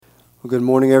Well, good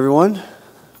morning, everyone.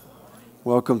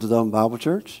 Welcome to Dublin Bible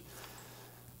Church.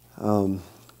 So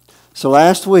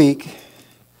last week,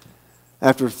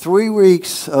 after 3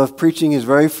 weeks of preaching his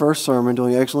very first sermon,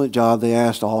 doing an excellent job, they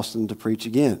asked Austin to preach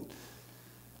again.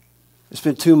 It's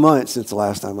been 2 months since the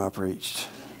last time I preached.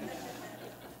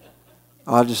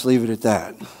 I'll just leave it at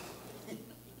that.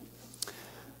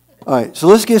 All right, so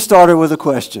let's get started with a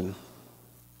question.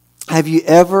 Have you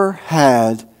ever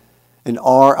had an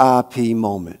RIP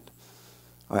moment?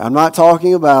 All right, I'm not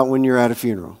talking about when you're at a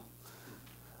funeral.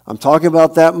 I'm talking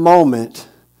about that moment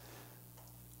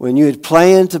when you had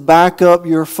planned to back up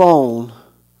your phone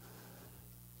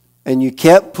and you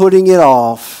kept putting it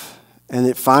off and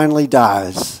it finally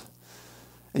dies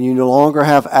and you no longer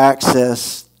have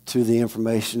access to the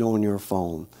information on your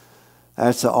phone.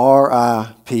 That's a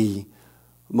RIP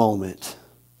moment.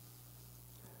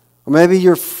 Or maybe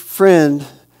your friend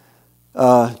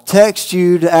texts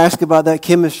you to ask about that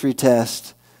chemistry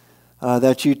test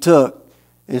that you took.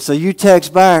 And so you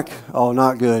text back, oh,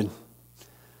 not good.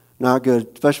 Not good,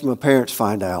 especially when my parents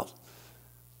find out.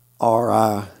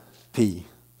 RIP.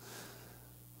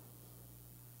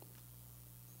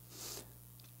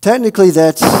 Technically,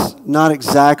 that's not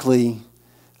exactly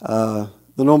the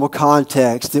normal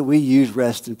context that we use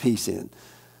rest in peace in.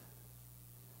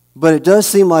 But it does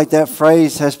seem like that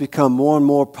phrase has become more and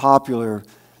more popular,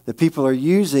 that people are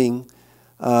using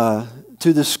to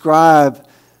describe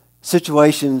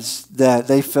situations that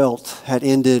they felt had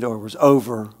ended or was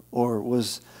over or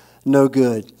was no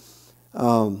good.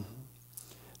 Now,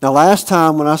 last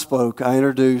time when I spoke, I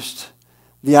introduced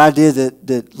the idea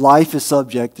that life is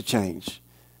subject to change,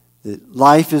 that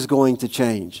life is going to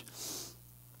change.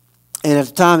 And at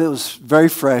the time, it was very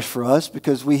fresh for us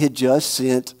because we had just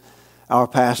sent our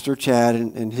pastor, Chad,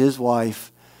 and his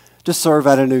wife to serve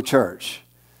at a new church.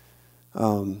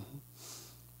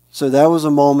 So that was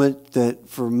a moment that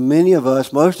for many of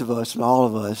us, most of us, and all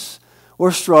of us,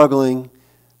 were struggling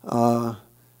and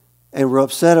were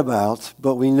upset about,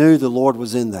 but we knew the Lord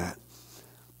was in that.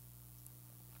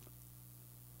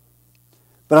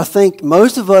 But I think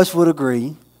most of us would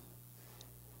agree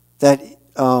that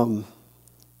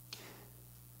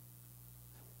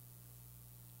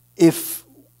if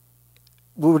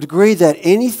we would agree that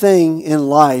anything in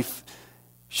life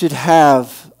should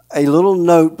have a little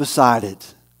note beside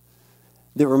it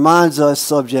that reminds us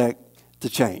subject to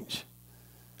change.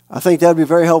 I think that would be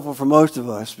very helpful for most of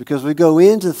us because we go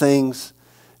into things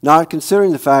not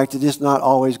considering the fact that it's not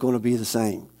always going to be the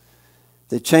same,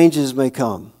 that changes may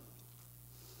come.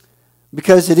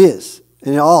 Because it is,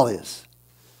 and it all is.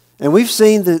 And we've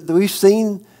seen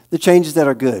the changes that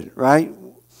are good, right?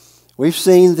 We've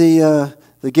seen the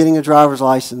getting a driver's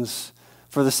license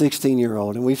for the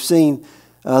 16-year-old, and we've seen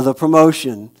the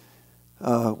promotion.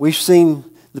 We've seen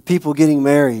the people getting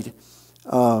married,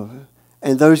 and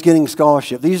those getting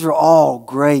scholarship. These are all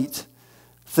great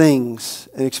things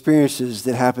and experiences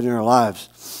that happen in our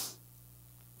lives.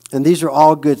 And these are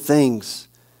all good things.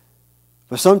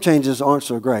 But some changes aren't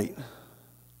so great.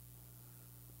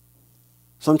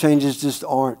 Some changes just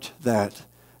aren't that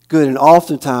good. And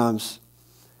oftentimes,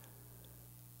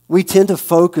 we tend to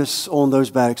focus on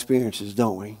those bad experiences,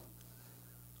 don't we?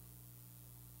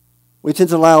 We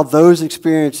tend to allow those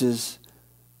experiences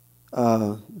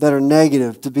that are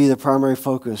negative to be the primary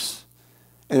focus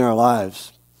in our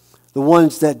lives. The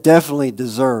ones that definitely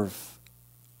deserve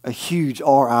a huge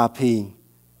RIP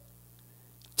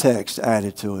text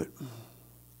added to it.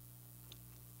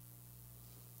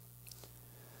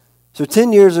 So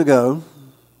 10 years ago,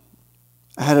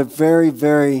 I had a very,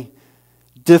 very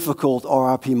difficult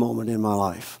RIP moment in my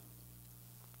life.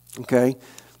 Okay?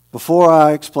 Before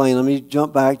I explain, let me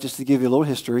jump back just to give you a little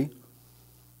history.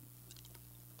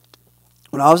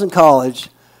 When I was in college,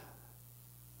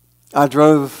 I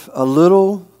drove a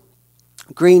little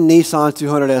green Nissan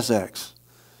 200SX.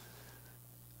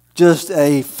 Just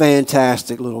a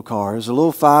fantastic little car. It was a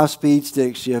little 5-speed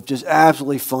stick shift, just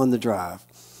absolutely fun to drive.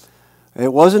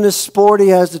 It wasn't as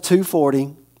sporty as the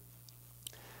 240,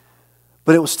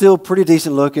 but it was still pretty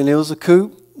decent looking. It was a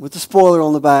coupe with the spoiler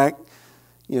on the back,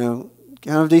 kind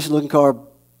of a decent looking car.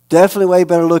 Definitely way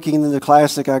better looking than the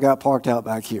classic I got parked out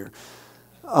back here.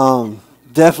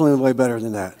 Definitely way better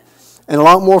than that. And a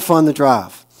lot more fun to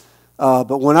drive.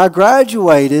 But when I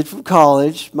graduated from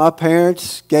college, my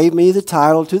parents gave me the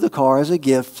title to the car as a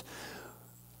gift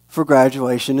for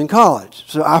graduation in college.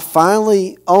 So I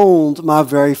finally owned my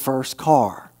very first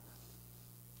car.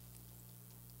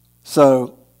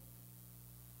 So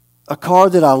a car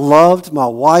that I loved, my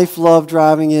wife loved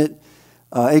driving it.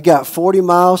 It got 40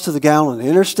 miles to the gallon on the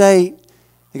interstate.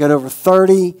 It got over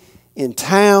 30 in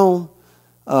town.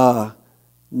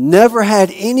 Never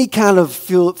had any kind of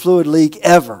fluid leak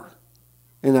ever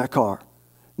in that car.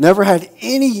 Never had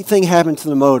anything happen to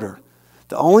the motor.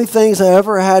 The only things I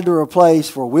ever had to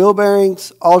replace were wheel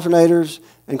bearings, alternators,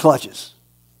 and clutches.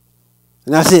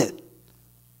 And that's it.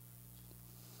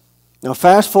 Now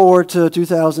fast forward to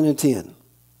 2010.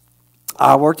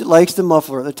 I worked at Lakeston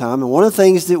Muffler at the time, and one of the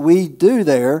things that we do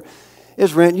there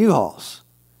is rent U-Hauls.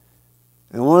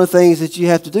 And one of the things that you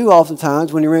have to do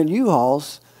oftentimes when you rent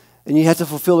U-Hauls and you have to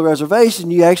fulfill the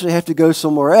reservation, you actually have to go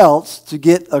somewhere else to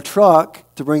get a truck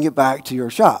to bring it back to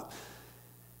your shop.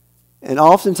 And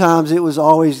oftentimes it was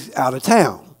always out of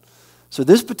town. So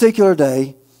this particular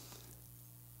day,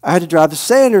 I had to drive to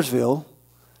Sandersville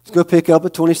to go pick up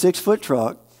a 26-foot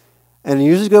truck. And I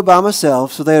usually go by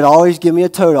myself, so they'd always give me a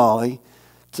tow dolly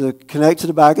to connect to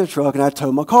the back of the truck, and I'd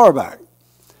tow my car back.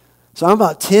 So I'm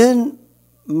about 10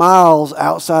 miles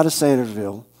outside of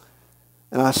Sandersville,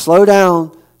 and I slow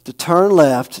down to turn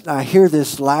left, and I hear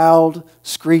this loud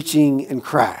screeching and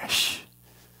crash.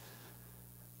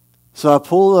 So I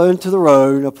pull into the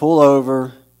road, I pull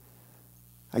over,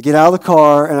 I get out of the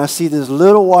car, and I see this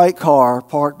little white car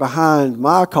parked behind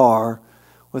my car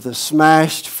with a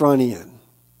smashed front end.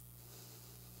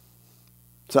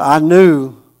 So I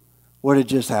knew what had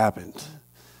just happened.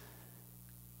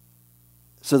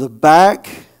 So the back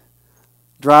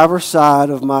driver's side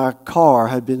of my car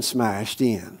had been smashed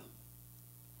in.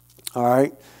 All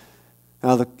right.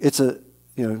 Now it's an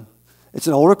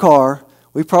older car.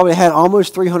 We probably had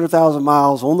almost 300,000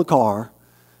 miles on the car.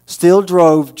 Still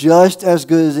drove just as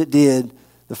good as it did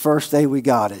the first day we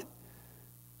got it.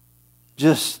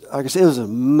 Just like I said, it was an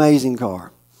amazing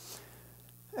car.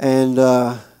 And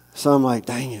so I'm like,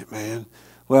 dang it, man.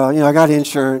 Well, I got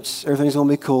insurance. Everything's going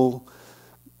to be cool.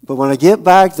 But when I get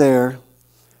back there,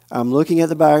 I'm looking at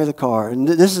the back of the car. And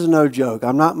this is no joke.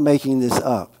 I'm not making this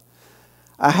up.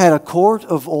 I had a quart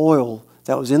of oil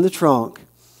that was in the trunk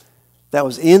that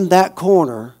was in that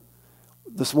corner,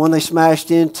 this one they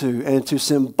smashed into. And to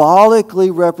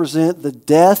symbolically represent the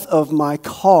death of my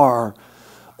car,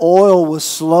 oil was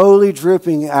slowly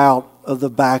dripping out of the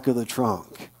back of the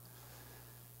trunk.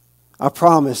 I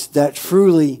promise that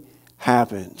truly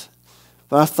happened.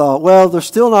 But I thought, well, there's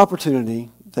still an opportunity.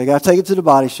 They got to take it to the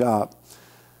body shop.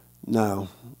 No.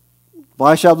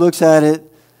 Body shop looks at it.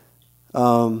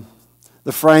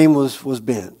 The frame was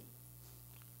bent.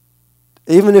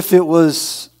 Even if it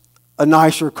was a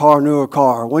nicer car, newer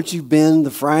car, once you bend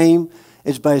the frame,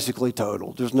 it's basically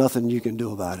total. There's nothing you can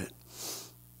do about it.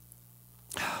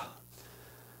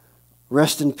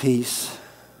 Rest in peace,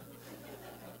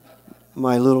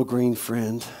 my little green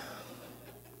friend.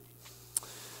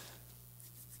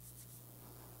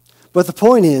 But the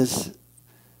point is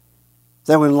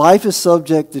that when life is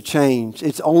subject to change,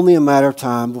 it's only a matter of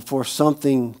time before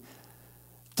something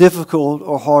difficult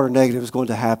or hard or negative is going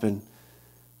to happen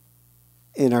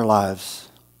in our lives.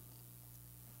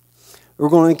 We're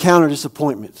going to encounter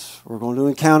disappointments. We're going to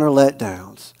encounter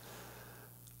letdowns.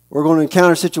 We're going to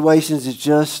encounter situations that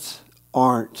just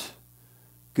aren't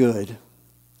good.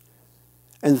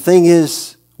 And the thing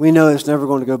is, we know it's never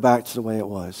going to go back to the way it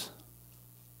was.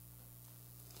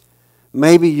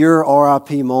 Maybe your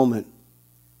RIP moment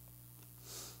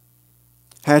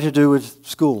had to do with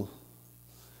school.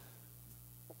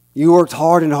 You worked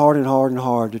hard and hard and hard and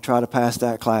hard to try to pass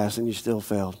that class and you still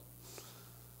failed.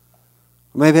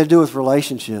 Maybe it had to do with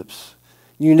relationships.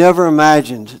 You never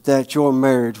imagined that your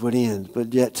marriage would end,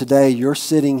 but yet today you're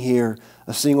sitting here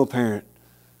a single parent,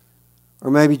 or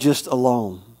maybe just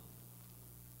alone.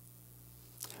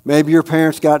 Maybe your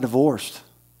parents got divorced,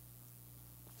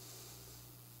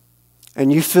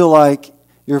 and you feel like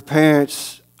your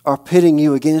parents are pitting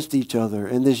you against each other,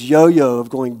 and this yo-yo of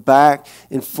going back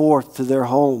and forth to their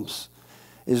homes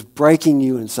is breaking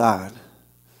you inside.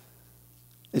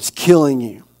 It's killing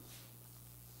you.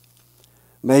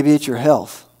 Maybe it's your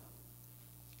health.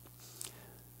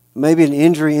 Maybe an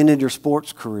injury ended your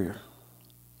sports career.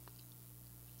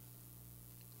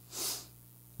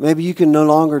 Maybe you can no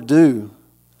longer do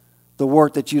the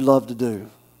work that you love to do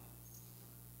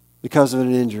because of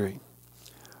an injury.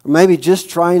 Or maybe just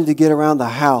trying to get around the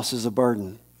house is a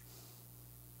burden.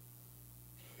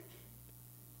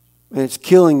 And it's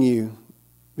killing you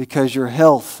because your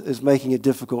health is making it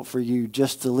difficult for you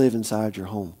just to live inside your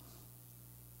home.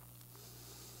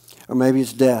 Or maybe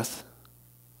it's death.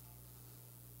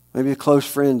 Maybe a close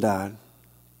friend died.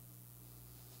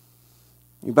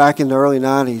 You're back in the early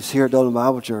 90s here at Dublin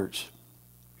Bible Church.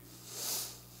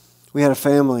 We had a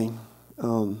family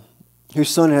whose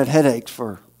son had headaches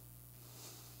for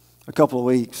a couple of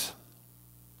weeks.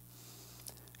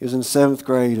 He was in 7th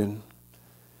grade, and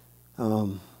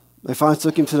they finally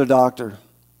took him to the doctor.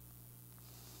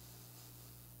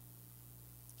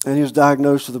 and he was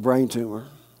diagnosed with a brain tumor.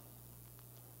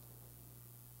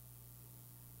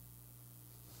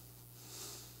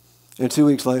 And 2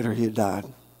 weeks later, he had died.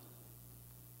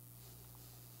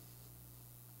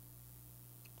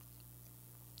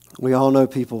 We all know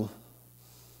people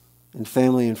and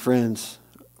family and friends,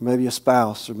 or maybe a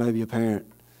spouse, or maybe a parent,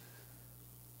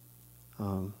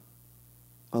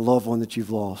 a loved one that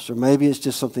you've lost, or maybe it's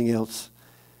just something else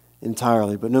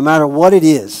entirely. But no matter what it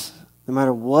is,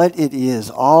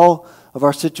 all of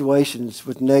our situations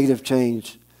with negative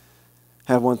change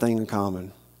have one thing in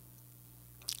common,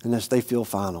 and that's they feel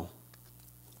final.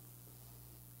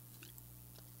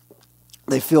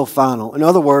 They feel final. In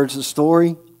other words, the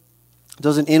story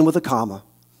doesn't end with a comma.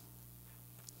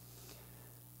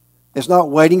 It's not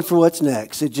waiting for what's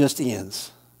next. It just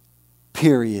ends.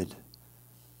 Period.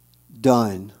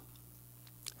 Done.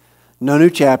 No new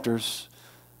chapters.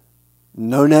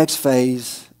 No next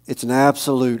phase. It's an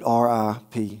absolute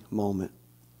RIP moment.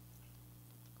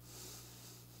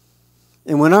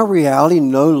 And when our reality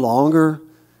no longer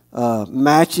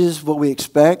matches what we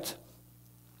expect,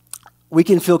 we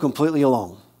can feel completely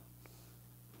alone.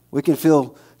 We can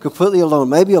feel completely alone.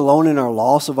 Maybe alone in our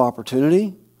loss of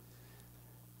opportunity.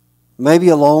 Maybe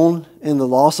alone in the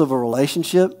loss of a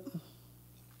relationship.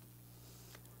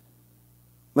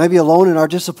 Maybe alone in our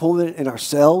disappointment in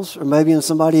ourselves, or maybe in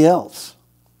somebody else.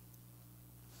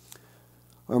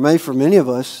 Or maybe for many of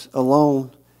us,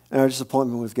 alone in our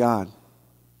disappointment with God.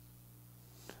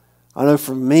 I know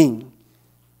for me,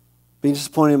 being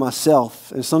disappointed in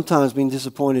myself and sometimes being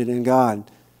disappointed in God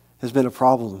has been a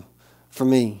problem for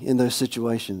me in those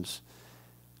situations.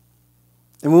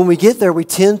 And when we get there, we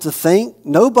tend to think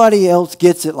nobody else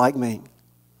gets it like me.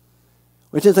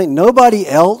 We tend to think nobody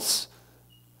else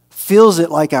feels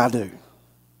it like I do.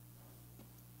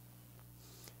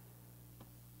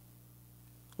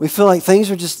 We feel like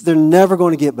things are they're never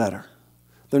going to get better.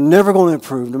 They're never going to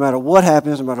improve. No matter what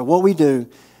happens, no matter what we do,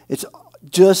 it's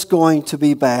just going to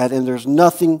be bad, and there's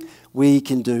nothing we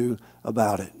can do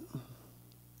about it.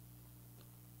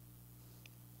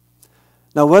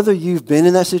 Now, whether you've been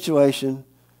in that situation,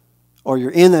 or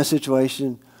you're in that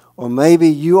situation, or maybe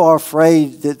you are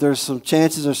afraid that there's some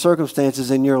chances or circumstances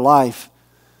in your life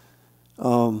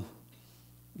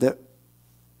that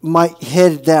might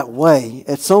head that way,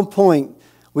 at some point,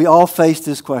 we all face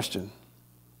this question.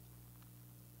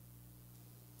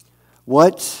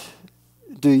 What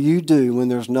do you do when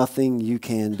there's nothing you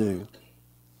can do?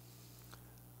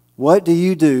 What do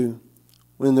you do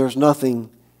when there's nothing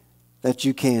that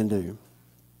you can do?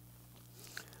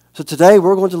 So today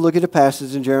we're going to look at a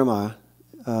passage in Jeremiah.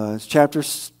 It's chapter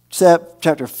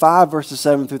 5, verses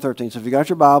 7 through 13. So if you got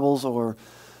your Bibles or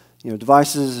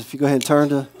devices, if you go ahead and turn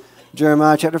to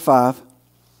Jeremiah chapter 5,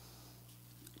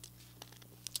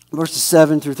 verses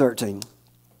 7 through 13.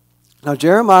 Now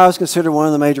Jeremiah is considered one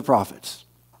of the major prophets,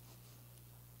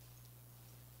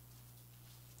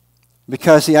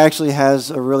 because he actually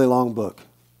has a really long book.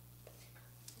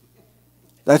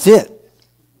 That's it.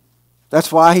 That's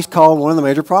why he's called one of the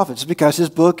major prophets, because his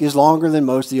book is longer than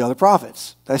most of the other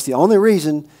prophets. That's the only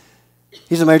reason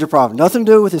he's a major prophet. Nothing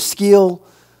to do with his skill,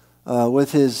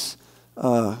 with his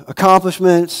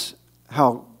accomplishments,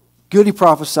 how good he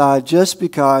prophesied, just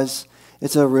because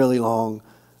it's a really long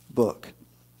book.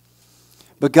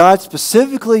 But God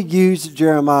specifically used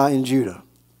Jeremiah in Judah.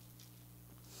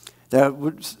 That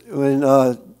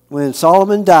when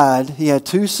Solomon died, he had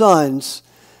two sons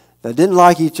that didn't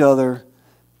like each other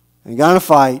and got in a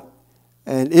fight,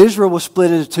 and Israel was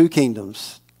split into two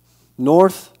kingdoms.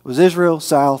 North was Israel,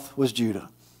 south was Judah.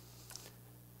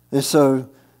 And so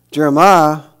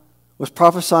Jeremiah was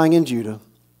prophesying in Judah.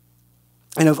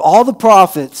 And of all the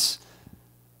prophets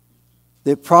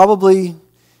that probably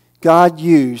God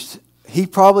used, he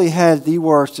probably had the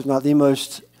worst, if not the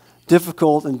most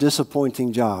difficult and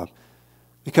disappointing job.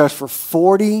 Because for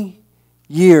 40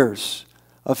 years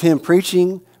of him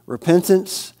preaching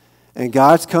repentance and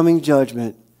God's coming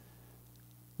judgment,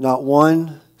 not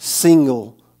one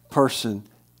single person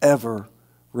ever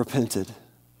repented.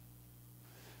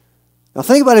 Now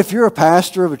think about if you're a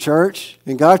pastor of a church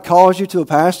and God calls you to a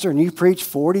pastor and you preach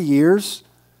 40 years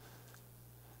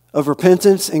of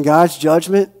repentance and God's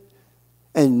judgment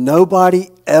and nobody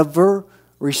ever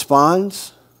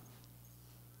responds.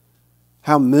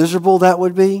 How miserable that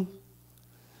would be.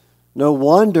 No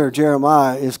wonder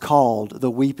Jeremiah is called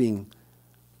the weeping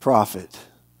prophet.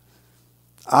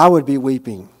 I would be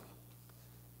weeping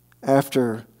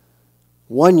after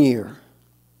 1 year.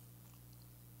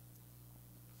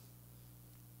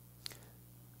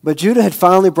 But Judah had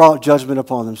finally brought judgment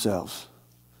upon themselves.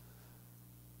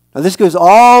 Now this goes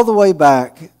all the way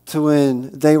back to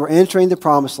when they were entering the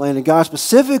promised land, and God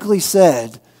specifically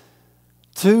said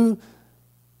to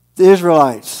the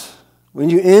Israelites, when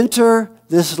you enter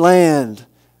this land,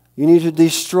 you need to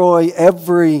destroy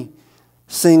every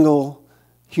single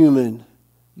human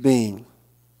being.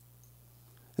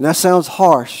 And that sounds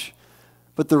harsh,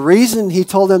 but the reason he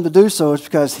told them to do so is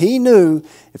because he knew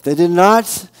if they did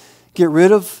not get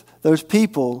rid of those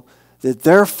people, that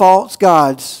their false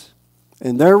gods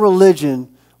and their religion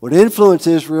would influence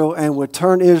Israel and would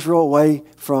turn Israel away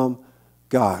from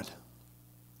God.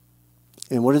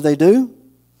 And what did they do?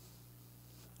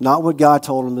 Not what God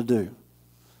told them to do.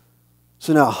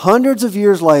 So now, hundreds of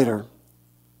years later,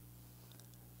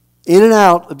 in and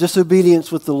out of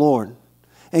disobedience with the Lord,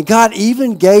 and God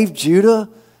even gave Judah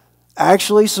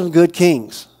actually some good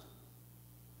kings.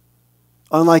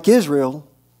 Unlike Israel,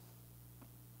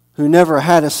 who never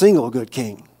had a single good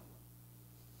king.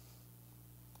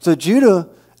 So Judah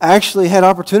actually had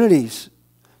opportunities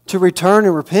to return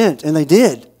and repent, and they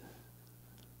did.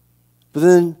 But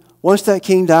then, once that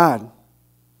king died,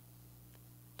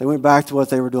 they went back to what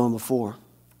they were doing before.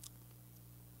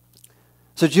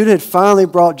 So Judah had finally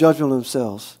brought judgment on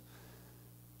themselves.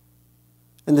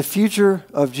 And the future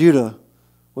of Judah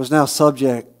was now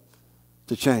subject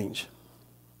to change.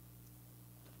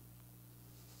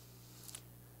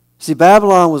 See,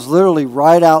 Babylon was literally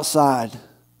right outside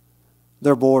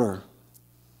their border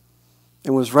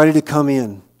and was ready to come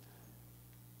in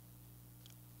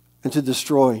and to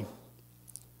destroy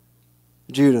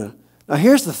Judah. Now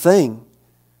here's the thing.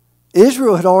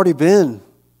 Israel had already been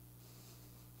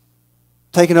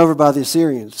taken over by the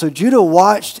Assyrians. So Judah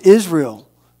watched Israel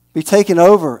be taken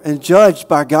over and judged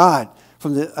by God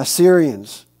from the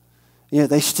Assyrians. Yet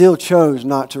they still chose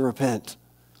not to repent.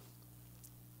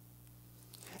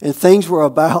 And things were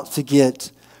about to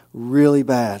get really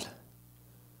bad.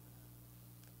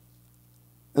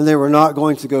 And they were not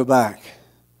going to go back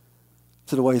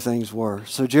to the way things were.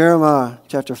 So Jeremiah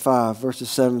chapter 5, verses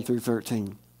 7 through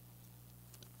 13.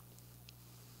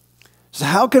 So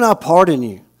how can I pardon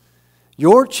you?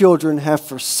 Your children have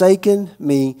forsaken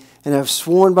me and have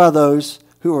sworn by those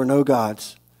who are no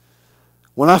gods.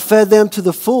 When I fed them to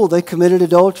the full, they committed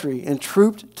adultery and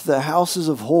trooped to the houses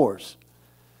of whores.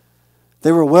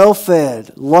 They were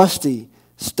well-fed, lusty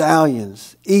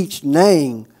stallions, each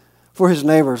neighing for his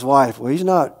neighbor's wife. Well, he's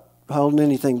not holding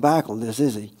anything back on this,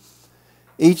 is he?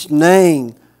 Each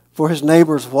neighing for his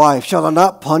neighbor's wife. Shall I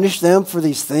not punish them for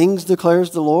these things, declares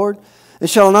the Lord? And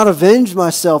shall I not avenge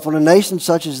myself on a nation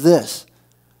such as this?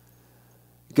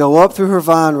 Go up through her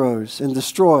vine rows and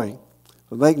destroy,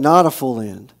 but make not a full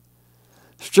end.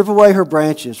 Strip away her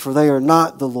branches, for they are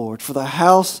not the Lord. For the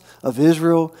house of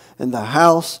Israel and the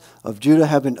house of Judah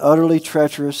have been utterly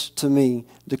treacherous to me,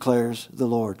 declares the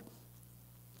Lord.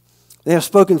 They have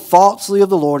spoken falsely of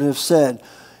the Lord and have said,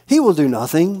 He will do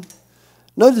nothing.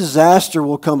 No disaster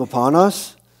will come upon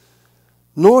us,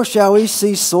 nor shall we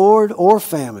see sword or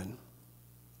famine.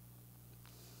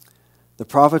 The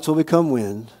prophets will become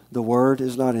wind. The word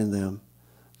is not in them.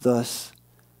 Thus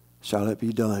shall it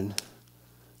be done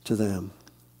to them.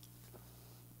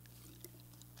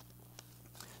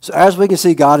 So as we can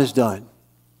see, God is done.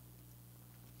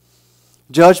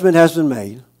 Judgment has been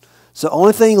made. So the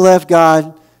only thing left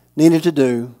God needed to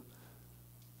do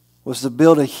was to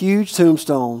build a huge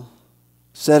tombstone,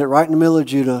 set it right in the middle of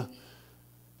Judah,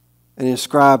 and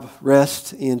inscribe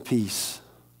rest in peace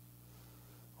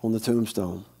on the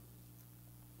tombstone.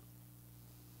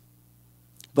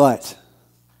 But,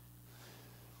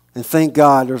 and thank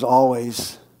God there's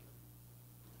always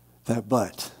that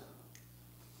but.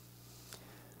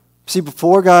 See,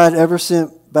 before God ever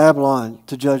sent Babylon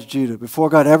to judge Judah, before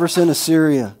God ever sent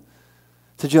Assyria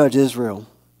to judge Israel,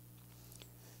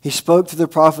 He spoke to the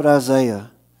prophet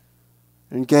Isaiah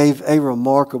and gave a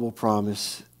remarkable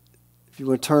promise. If you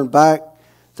would turn back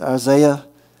to Isaiah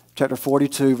chapter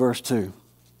 42, verse 2.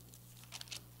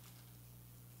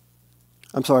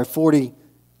 I'm sorry, 43,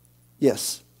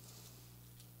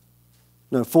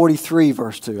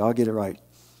 verse 2. I'll get it right.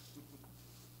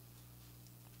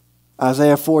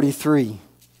 Isaiah 43,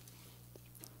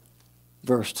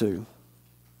 verse 2.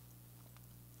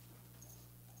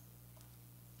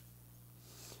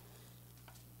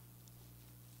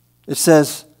 It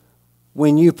says,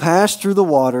 when you pass through the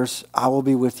waters, I will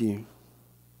be with you.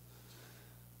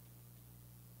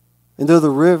 And through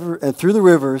the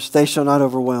rivers, they shall not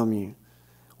overwhelm you.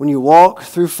 When you walk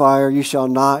through fire, you shall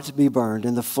not be burned,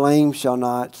 and the flame shall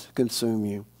not consume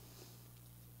you.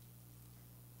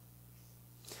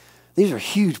 These are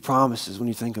huge promises when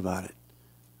you think about it.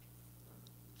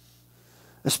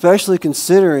 Especially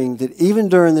considering that even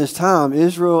during this time,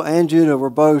 Israel and Judah were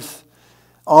both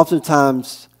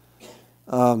oftentimes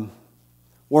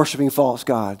worshiping false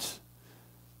gods.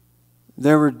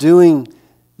 They were doing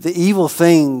the evil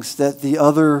things that the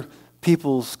other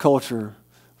people's culture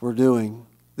were doing.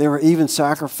 They were even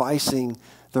sacrificing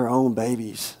their own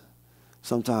babies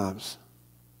sometimes.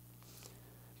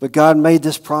 But God made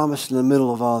this promise in the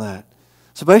middle of all that.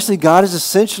 So basically, God is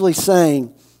essentially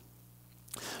saying,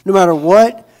 no matter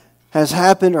what has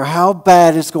happened or how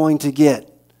bad it's going to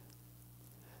get,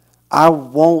 I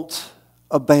won't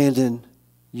abandon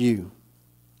you.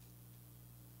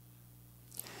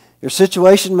 Your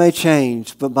situation may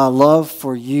change, but my love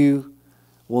for you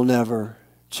will never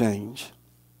change.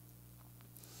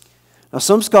 Now,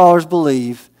 some scholars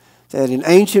believe that in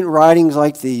ancient writings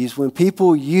like these, when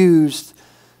people used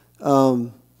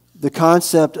the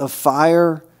concept of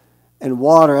fire and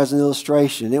water as an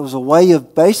illustration, it was a way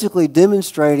of basically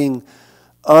demonstrating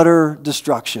utter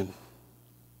destruction.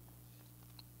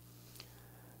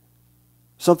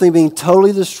 Something being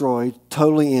totally destroyed,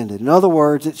 totally ended. In other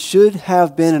words, it should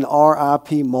have been an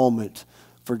RIP moment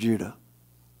for Judah.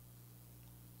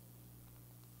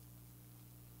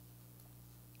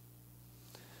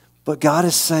 But God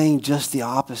is saying just the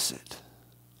opposite.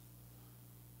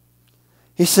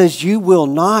 He says, you will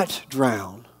not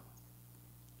drown.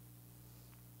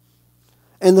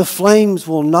 And the flames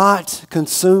will not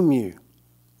consume you.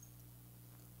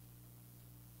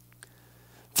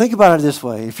 Think about it this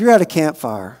way. If you're at a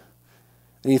campfire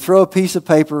and you throw a piece of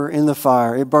paper in the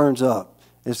fire, it burns up.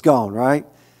 It's gone, right?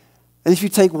 And if you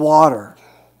take water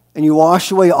and you wash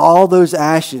away all those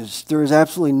ashes, there is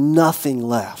absolutely nothing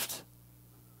left.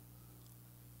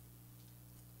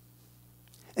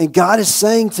 And God is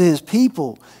saying to His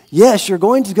people, yes, you're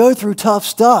going to go through tough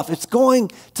stuff. It's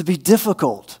going to be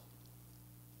difficult.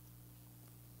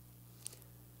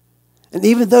 And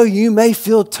even though you may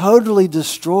feel totally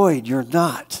destroyed, you're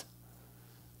not.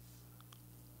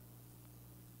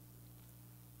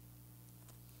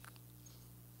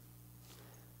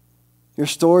 Your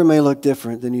story may look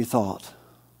different than you thought.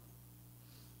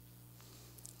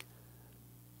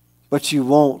 But you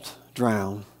won't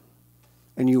drown,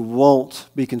 and you won't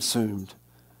be consumed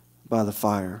by the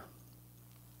fire.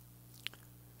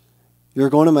 You're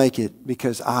going to make it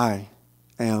because I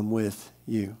am with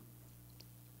you.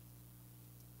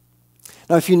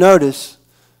 Now, if you notice,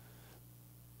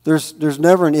 there's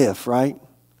never an if, right?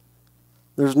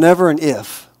 There's never an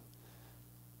if.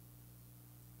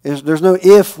 There's no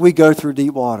if we go through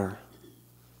deep water.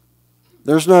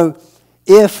 There's no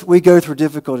if we go through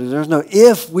difficulty. There's no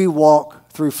if we walk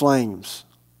through flames.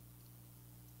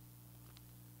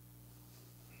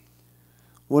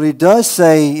 What he does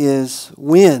say is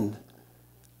when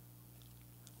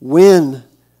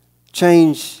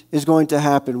change is going to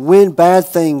happen, when bad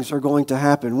things are going to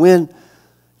happen, when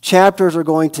chapters are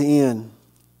going to end.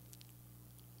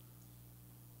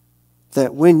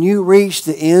 That when you reach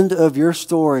the end of your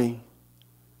story,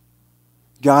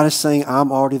 God is saying,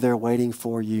 I'm already there waiting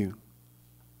for you.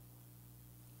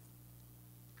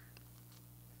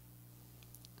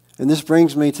 And this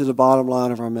brings me to the bottom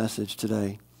line of our message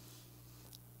today.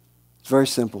 It's very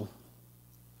simple.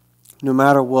 No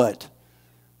matter what,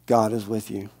 God is with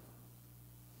you.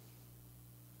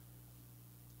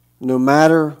 No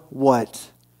matter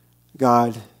what,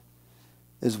 God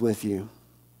is with you.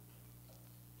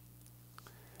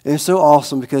 And it's so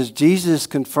awesome because Jesus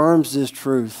confirms this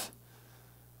truth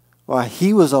while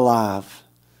He was alive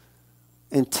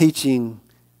and teaching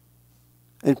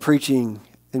and preaching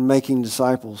and making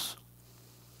disciples.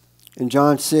 In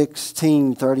John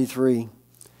 16:33,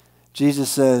 Jesus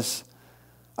says,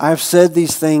 I have said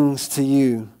these things to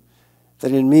you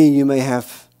that in me you may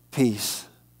have peace.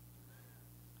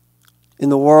 In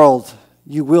the world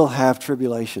you will have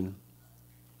tribulation,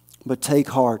 but take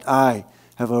heart, I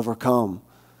have overcome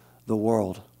the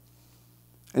world.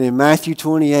 And in Matthew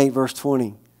 28, verse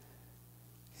 20,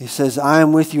 He says, I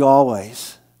am with you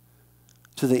always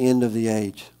to the end of the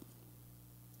age.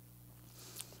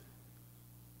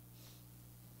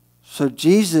 So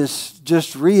Jesus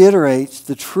just reiterates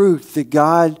the truth that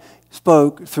God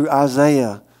spoke through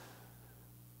Isaiah,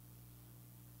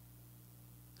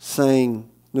 saying,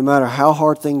 no matter how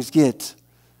hard things get,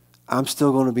 I'm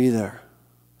still going to be there.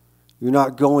 You're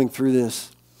not going through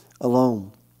this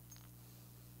alone.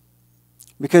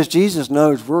 Because Jesus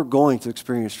knows we're going to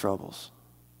experience troubles.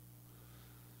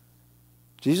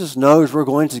 Jesus knows we're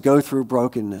going to go through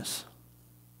brokenness.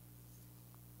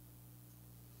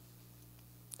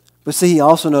 But see, He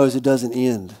also knows it doesn't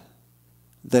end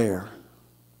there.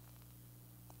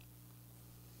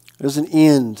 It doesn't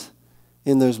end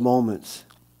in those moments.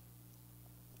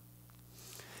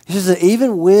 He says that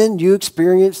even when you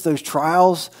experience those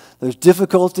trials, those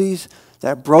difficulties,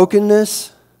 that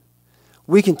brokenness,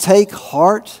 we can take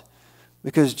heart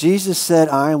because Jesus said,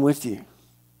 I am with you.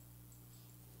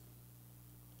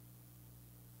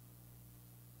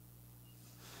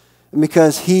 And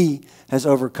because he has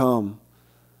overcome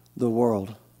the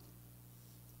world.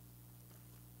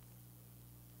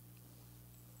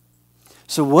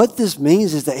 So what this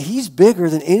means is that he's bigger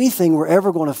than anything we're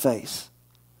ever going to face.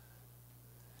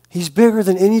 He's bigger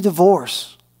than any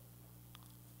divorce.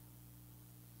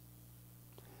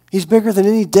 He's bigger than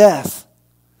any death.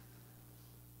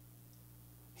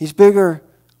 He's bigger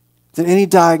than any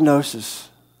diagnosis.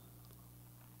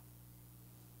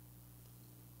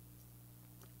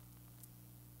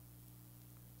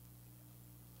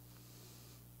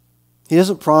 He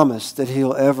doesn't promise that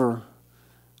he'll ever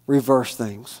reverse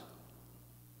things,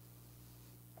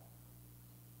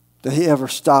 that he ever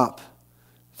stop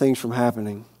things from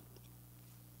happening.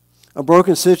 A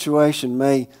broken situation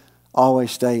may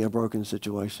always stay a broken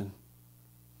situation.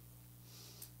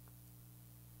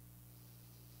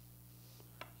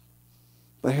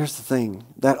 But here's the thing,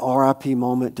 that RIP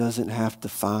moment doesn't have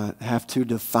to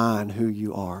define who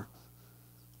you are.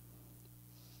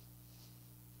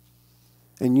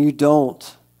 And you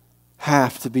don't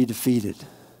have to be defeated.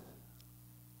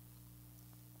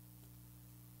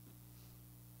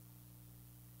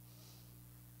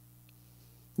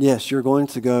 Yes, you're going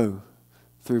to go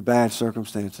through bad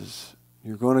circumstances.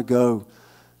 You're going to go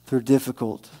through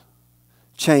difficult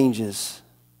changes.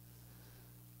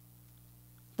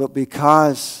 But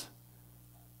because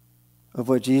of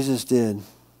what Jesus did,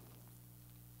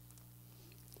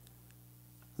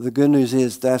 the good news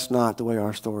is that's not the way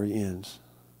our story ends.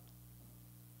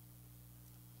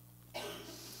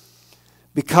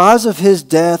 Because of his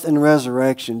death and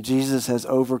resurrection, Jesus has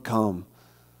overcome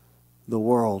the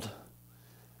world.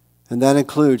 And that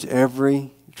includes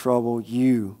every trouble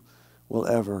you will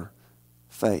ever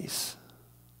face.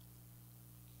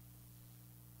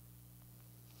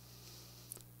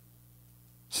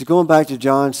 So going back to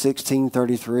John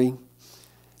 16:33,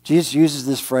 Jesus uses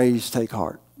this phrase, take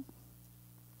heart.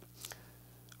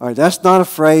 All right, that's not a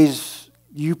phrase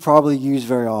you probably use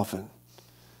very often.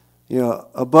 You know,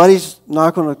 a buddy's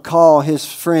not going to call his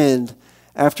friend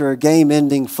after a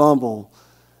game-ending fumble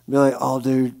and be like, oh,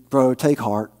 dude, bro, take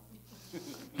heart.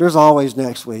 There's always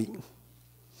next week.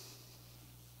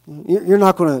 You're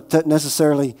not going to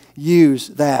necessarily use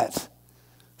that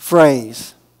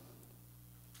phrase.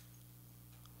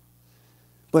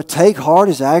 But take heart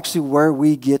is actually where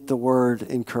we get the word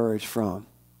encourage from.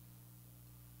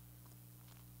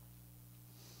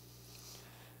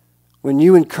 When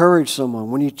you encourage someone,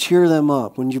 when you cheer them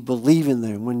up, when you believe in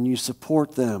them, when you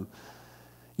support them,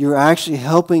 you're actually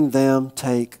helping them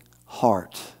take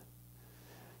heart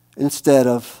instead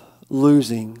of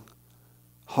losing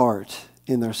heart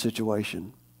in their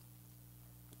situation.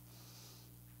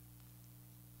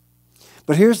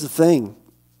 But here's the thing,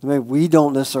 maybe we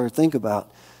don't necessarily think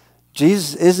about.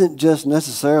 Jesus isn't just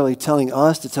necessarily telling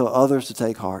us to tell others to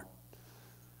take heart.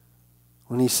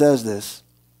 When he says this,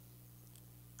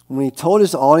 when he told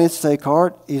his audience to take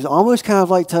heart, he's almost kind of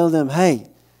like telling them, hey,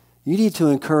 you need to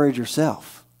encourage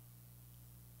yourself.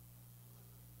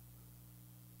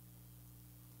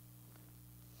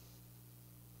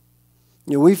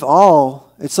 You know, we've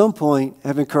all, at some point,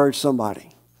 have encouraged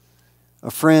somebody.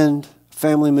 A friend,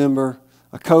 family member,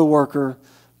 a coworker,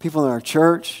 people in our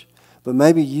church, but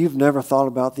maybe you've never thought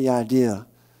about the idea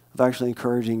of actually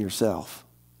encouraging yourself.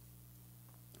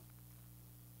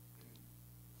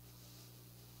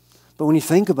 But when you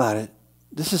think about it,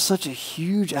 this is such a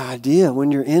huge idea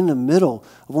when you're in the middle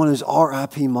of one of those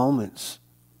RIP moments.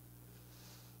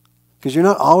 Because you're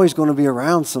not always going to be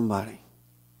around somebody.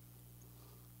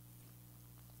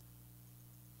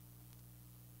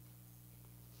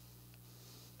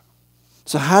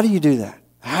 So how do you do that?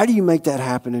 How do you make that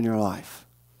happen in your life?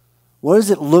 What does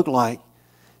it look like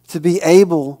to be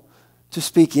able to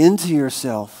speak into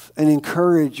yourself and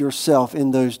encourage yourself in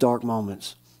those dark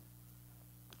moments?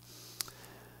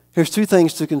 Here's two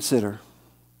things to consider.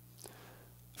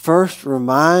 First,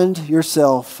 remind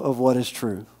yourself of what is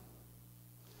true.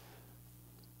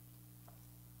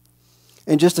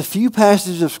 In just a few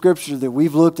passages of Scripture that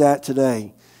we've looked at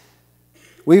today,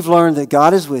 we've learned that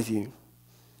God is with you,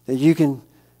 that you can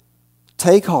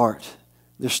take heart.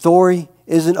 The story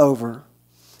isn't over.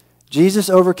 Jesus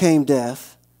overcame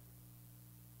death,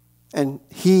 and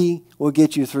he will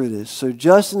get you through this. So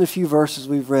just in the few verses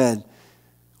we've read,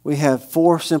 we have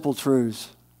 5 simple truths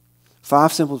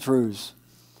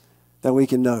that we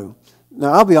can know.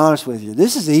 Now, I'll be honest with you.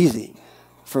 This is easy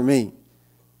for me.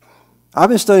 I've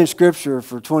been studying Scripture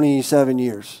for 27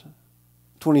 years,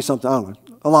 20-something, I don't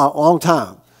know, a long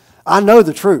time. I know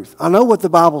the truth. I know what the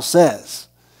Bible says.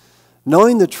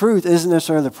 Knowing the truth isn't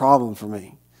necessarily the problem for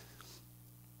me.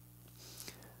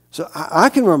 So I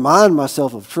can remind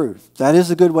myself of truth. That is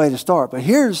a good way to start. But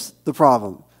here's the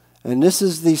problem, and this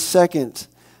is the second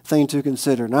thing to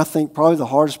consider, and I think probably the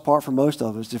hardest part for most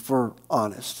of us if we're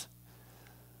honest.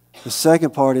 The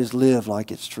second part is live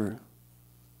like it's true.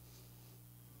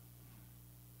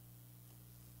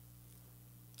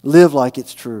 Live like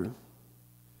it's true.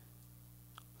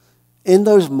 In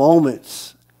those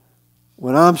moments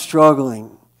when I'm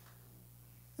struggling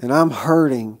and I'm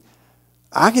hurting,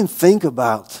 I can think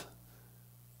about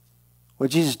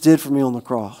what Jesus did for me on the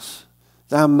cross,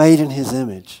 that I'm made in His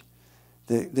image,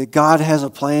 that God has a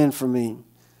plan for me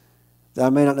that I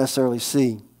may not necessarily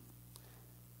see.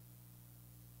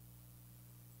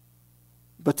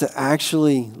 But to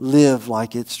actually live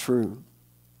like it's true,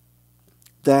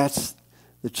 that's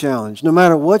the challenge. No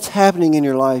matter what's happening in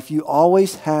your life, you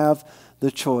always have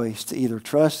the choice to either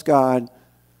trust God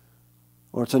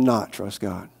or to not trust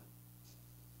God.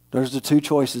 Those are the two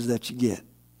choices that you get.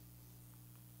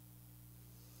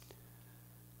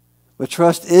 But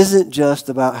trust isn't just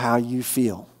about how you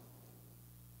feel.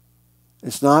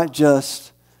 It's not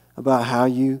just about how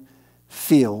you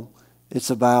feel.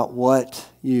 It's about what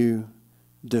you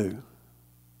do.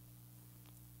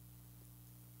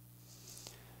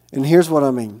 And here's what I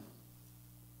mean.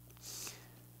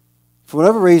 For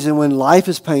whatever reason, when life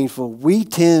is painful, we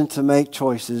tend to make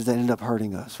choices that end up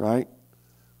hurting us, right?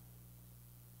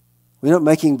 We end up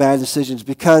making bad decisions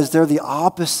because they're the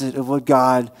opposite of what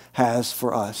God has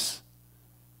for us.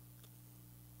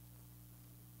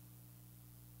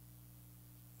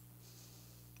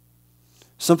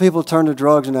 Some people turn to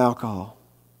drugs and alcohol.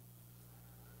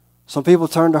 Some people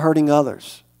turn to hurting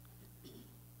others.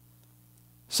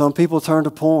 Some people turn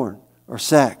to porn or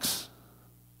sex.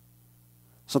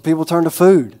 Some people turn to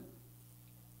food.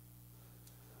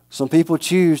 Some people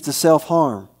choose to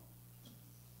self-harm.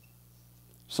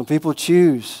 Some people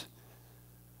choose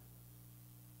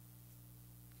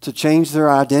to change their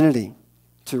identity,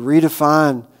 to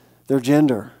redefine their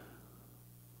gender.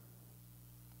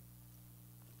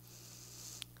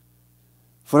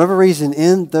 For whatever reason,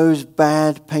 in those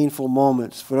bad, painful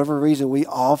moments, for whatever reason, we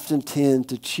often tend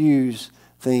to choose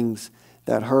things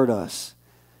that hurt us.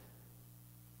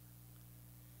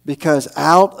 Because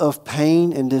out of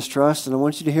pain and distrust, and I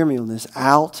want you to hear me on this,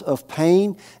 out of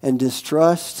pain and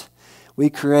distrust, we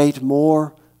create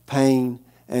more pain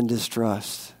and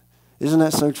distrust. Isn't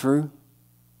that so true?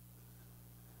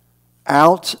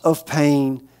 Out of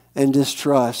pain and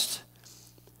distrust,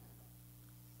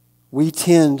 we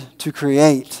tend to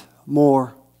create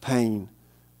more pain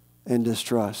and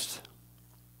distrust.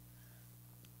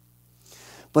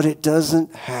 But it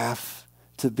doesn't have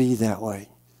to be that way.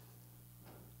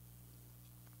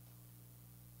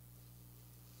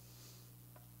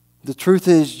 The truth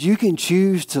is, you can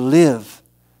choose to live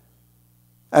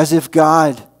as if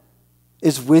God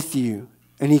is with you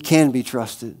and He can be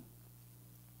trusted.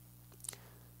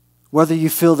 Whether you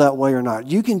feel that way or not.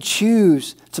 You can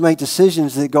choose to make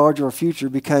decisions that guard your future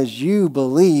because you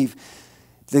believe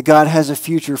that God has a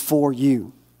future for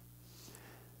you.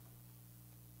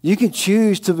 You can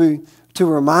choose to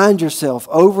remind yourself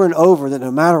over and over that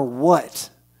no matter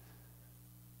what,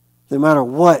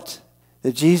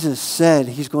 that Jesus said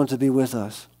He's going to be with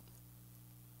us.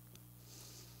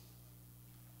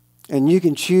 And you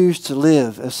can choose to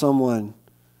live as someone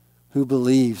who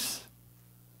believes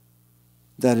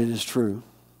that it is true.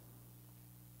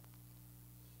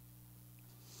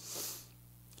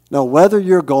 Now, whether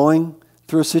you're going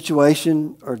through a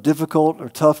situation or difficult or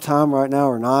tough time right now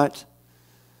or not,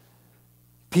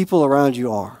 people around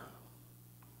you are.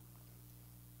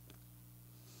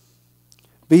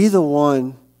 Be the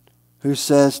one who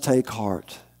says, take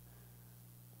heart.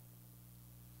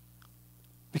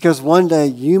 Because one day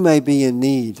you may be in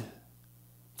need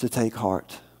to take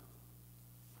heart.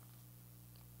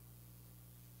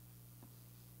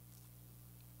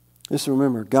 Just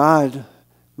remember, God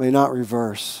may not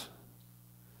reverse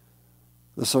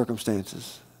the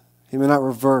circumstances. He may not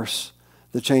reverse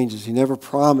the changes. He never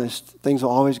promised things will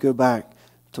always go back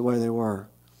to where they were.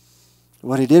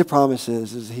 What He did promise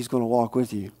is He's going to walk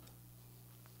with you.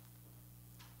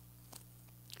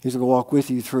 He's going to walk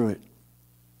with you through it.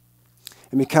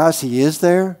 And because He is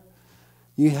there,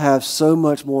 you have so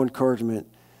much more encouragement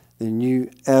than you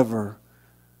ever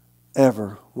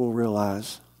will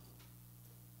realize.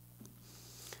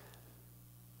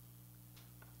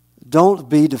 Don't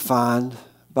be defined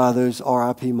by those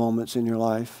RIP moments in your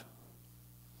life.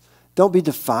 Don't be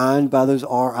defined by those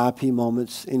RIP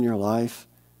moments in your life.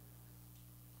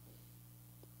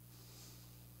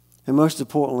 And most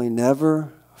importantly,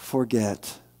 never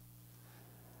forget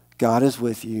God is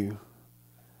with you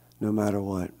no matter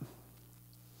what.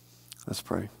 Let's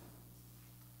pray.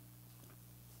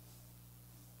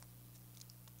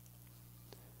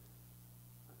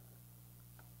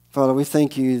 Father, we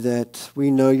thank you that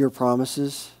we know your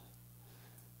promises,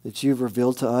 that you've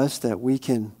revealed to us that we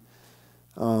can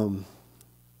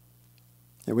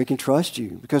trust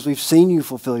you because we've seen you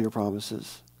fulfill your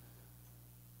promises.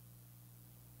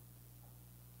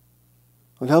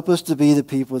 Lord, help us to be the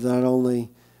people that not only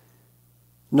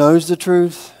knows the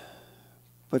truth,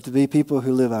 but to be people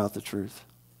who live out the truth.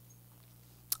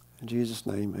 In Jesus'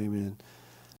 name, amen.